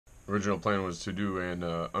Original plan was to do an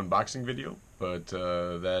unboxing video, but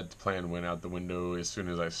that plan went out the window as soon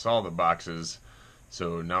as I saw the boxes.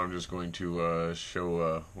 So now I'm just going to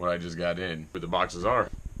show what I just got in, what the boxes are.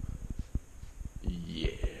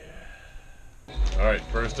 Yeah. Alright,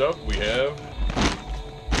 first up we have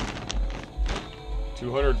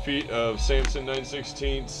 200 feet of Samson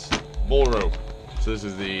 9/16 bull rope. So this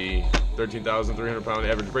is the 13,300 pound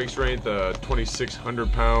average brake strength,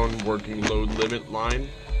 2,600 pound working load limit line.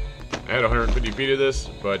 I had 150 feet of this,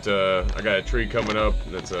 but I got a tree coming up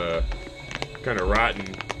that's kind of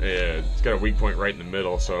rotten. It's got a weak point right in the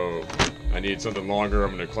middle, so I need something longer.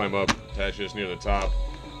 I'm going to climb up, attach this near the top,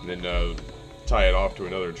 and then tie it off to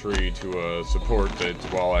another tree to support it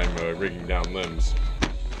while I'm rigging down limbs.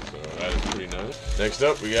 So that is pretty nice. Next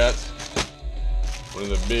up, we got one of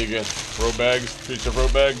the big rope bags, 3-step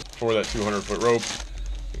rope bag for that 200-foot rope,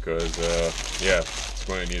 because yeah, it's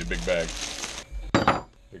going to need a big bag.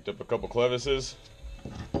 Picked up a couple clevises,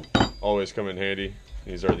 always come in handy.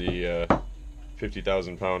 These are the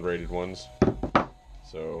 50,000 pound rated ones,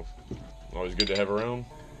 so always good to have around.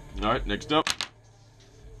 Alright, next up,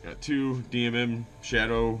 got two DMM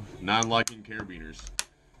Shadow non-locking carabiners.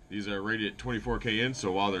 These are rated at 24 kN,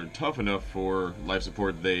 so while they're tough enough for life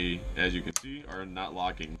support, they, as you can see, are not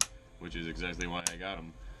locking, which is exactly why I got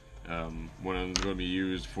them. One of them is going to be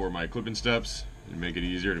used for my clipping steps and make it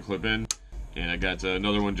easier to clip in. And I got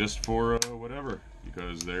another one just for whatever,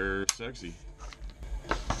 because they're sexy.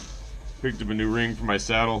 Picked up a new ring for my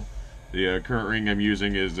saddle. The current ring I'm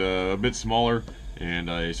using is a bit smaller,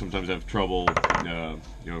 and I sometimes have trouble,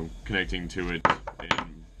 connecting to it.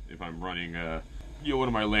 And if I'm running, one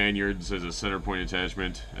of my lanyards as a center point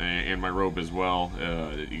attachment, and my rope as well,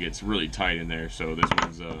 it gets really tight in there. So this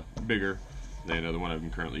one's bigger than the one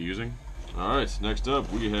I'm currently using. All right, next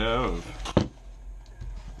up we have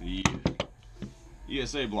the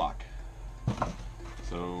ESA block.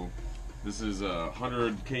 So this is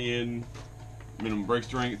 100 kN minimum brake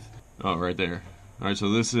strength. Oh, right there. Alright, so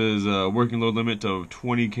this is a working load limit of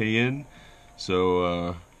 20 kN.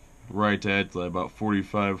 So right at about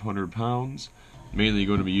 4,500 pounds. Mainly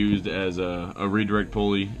going to be used as a redirect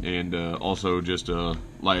pulley, and also just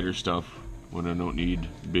lighter stuff when I don't need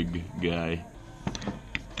big guy.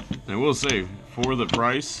 I will say, for the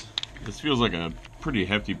price, this feels like a pretty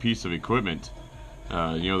hefty piece of equipment.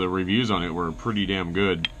 The reviews on it were pretty damn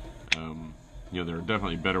good. There are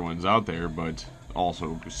definitely better ones out there, but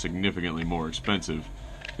also significantly more expensive.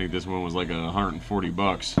 I think this one was like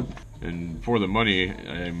 $140, and for the money,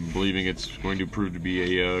 I'm believing it's going to prove to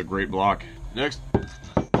be a great block. Next,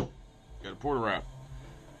 got a porta wrap.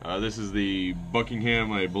 This is the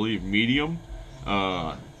Buckingham, I believe, medium.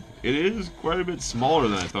 It is quite a bit smaller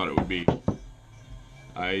than I thought it would be.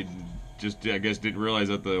 I guess didn't realize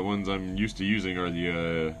that the ones I'm used to using are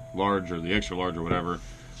the large or the extra large or whatever,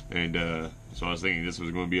 and so I was thinking this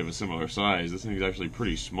was going to be of a similar size. This thing's actually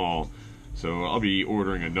pretty small, so I'll be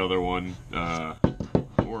ordering another one,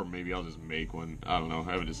 or maybe I'll just make one. I don't know,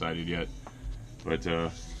 I haven't decided yet, but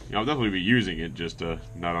I'll definitely be using it, just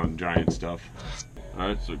not on giant stuff.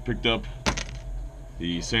 Alright, so I picked up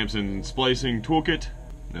the Samson splicing toolkit.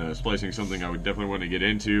 Splicing something I would definitely want to get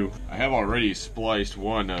into. I have already spliced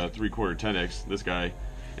one 3/4 10X, this guy,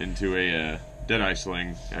 into a Deadeye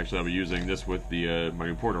sling. Actually, I'll be using this with the my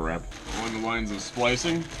new porta wrap. Along the lines of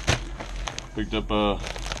splicing, picked up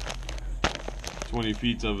 20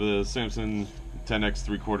 feet of the Samson 10X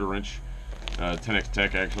 3/4 inch, 10X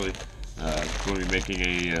Tech actually. Going to be making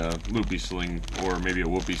a loopy sling, or maybe a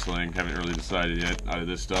whoopee sling. Haven't really decided yet out of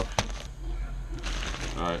this stuff.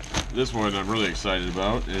 Alright, this one I'm really excited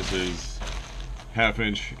about. This is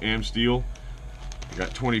 1/2-inch Amsteel. I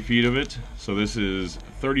got 20 feet of it, so this is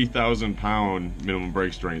 30,000 pound minimum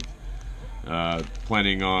brake strength.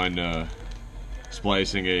 Planning on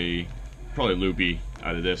splicing a probably loopy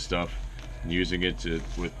out of this stuff and using it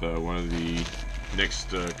with one of the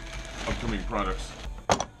next upcoming products.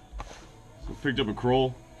 So picked up a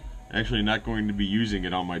Kroll. Actually not going to be using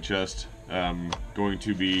it on my chest. Going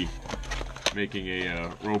to be making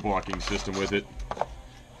a rope walking system with it.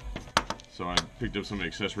 So I picked up some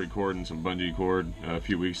accessory cord and some bungee cord a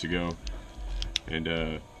few weeks ago, and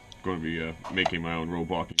going to be making my own rope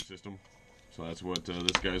walking system. So that's what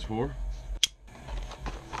this guy's for.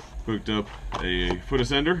 Hooked up a foot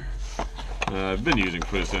ascender. I've been using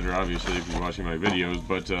foot ascender, obviously, if you're watching my videos,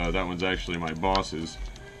 but that one's actually my boss's.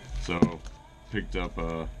 So picked up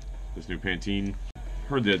this new Pantene.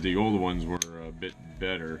 Heard that the old ones were a bit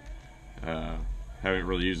better. Haven't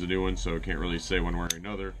really used the new one, so can't really say one way or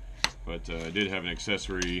another. But I did have an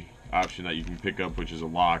accessory option that you can pick up, which is a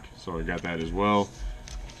lock, so I got that as well.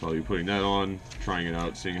 So I'll be putting that on, trying it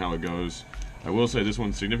out, seeing how it goes. I will say this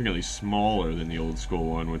one's significantly smaller than the old school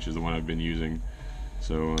one, which is the one I've been using.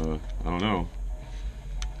 So, I don't know.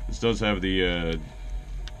 This does have the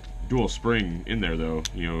dual spring in there though,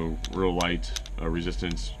 you know, real light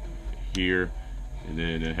resistance here, and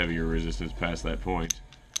then a heavier resistance past that point.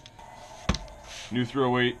 New throw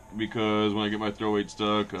weight, because when I get my throw weight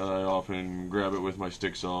stuck, I often grab it with my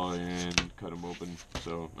stick saw and cut them open.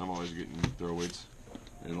 So I'm always getting throw weights.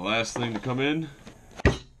 And the last thing to come in.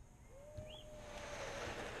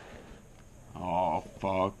 Oh,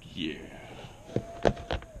 fuck yeah.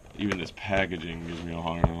 Even this packaging gives me a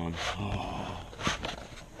hard on. Oh,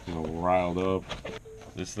 you know, riled up.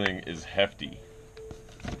 This thing is hefty.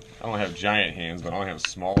 I don't have giant hands, but I don't have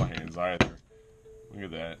small hands either. Look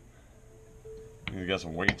at that. It's got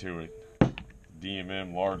some weight to it.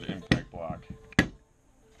 DMM large impact block.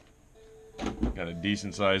 Got a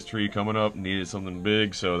decent sized tree coming up. Needed something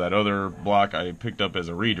big, so that other block I picked up as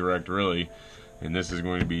a redirect, really. And this is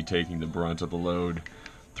going to be taking the brunt of the load.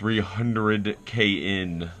 300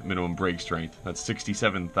 kN minimum brake strength. That's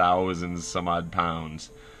 67,000 some odd pounds.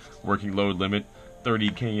 Working load limit 30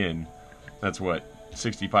 kN. That's what,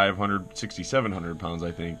 6,500, 6,700 pounds,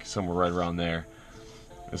 I think, somewhere right around there.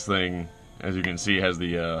 This thing, as you can see, has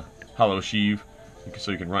the hollow sheave,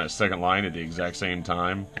 so you can run a second line at the exact same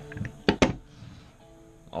time.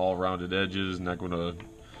 All rounded edges, not going to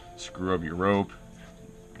screw up your rope.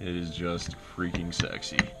 It is just freaking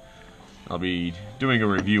sexy. I'll be doing a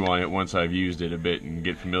review on it once I've used it a bit and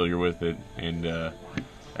get familiar with it and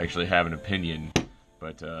actually have an opinion.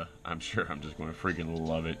 But I'm sure I'm just going to freaking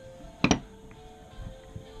love it.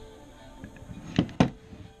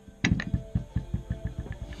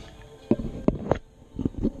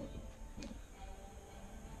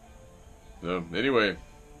 So anyway,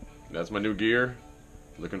 that's my new gear.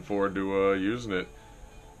 Looking forward to using it.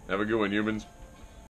 Have a good one, humans.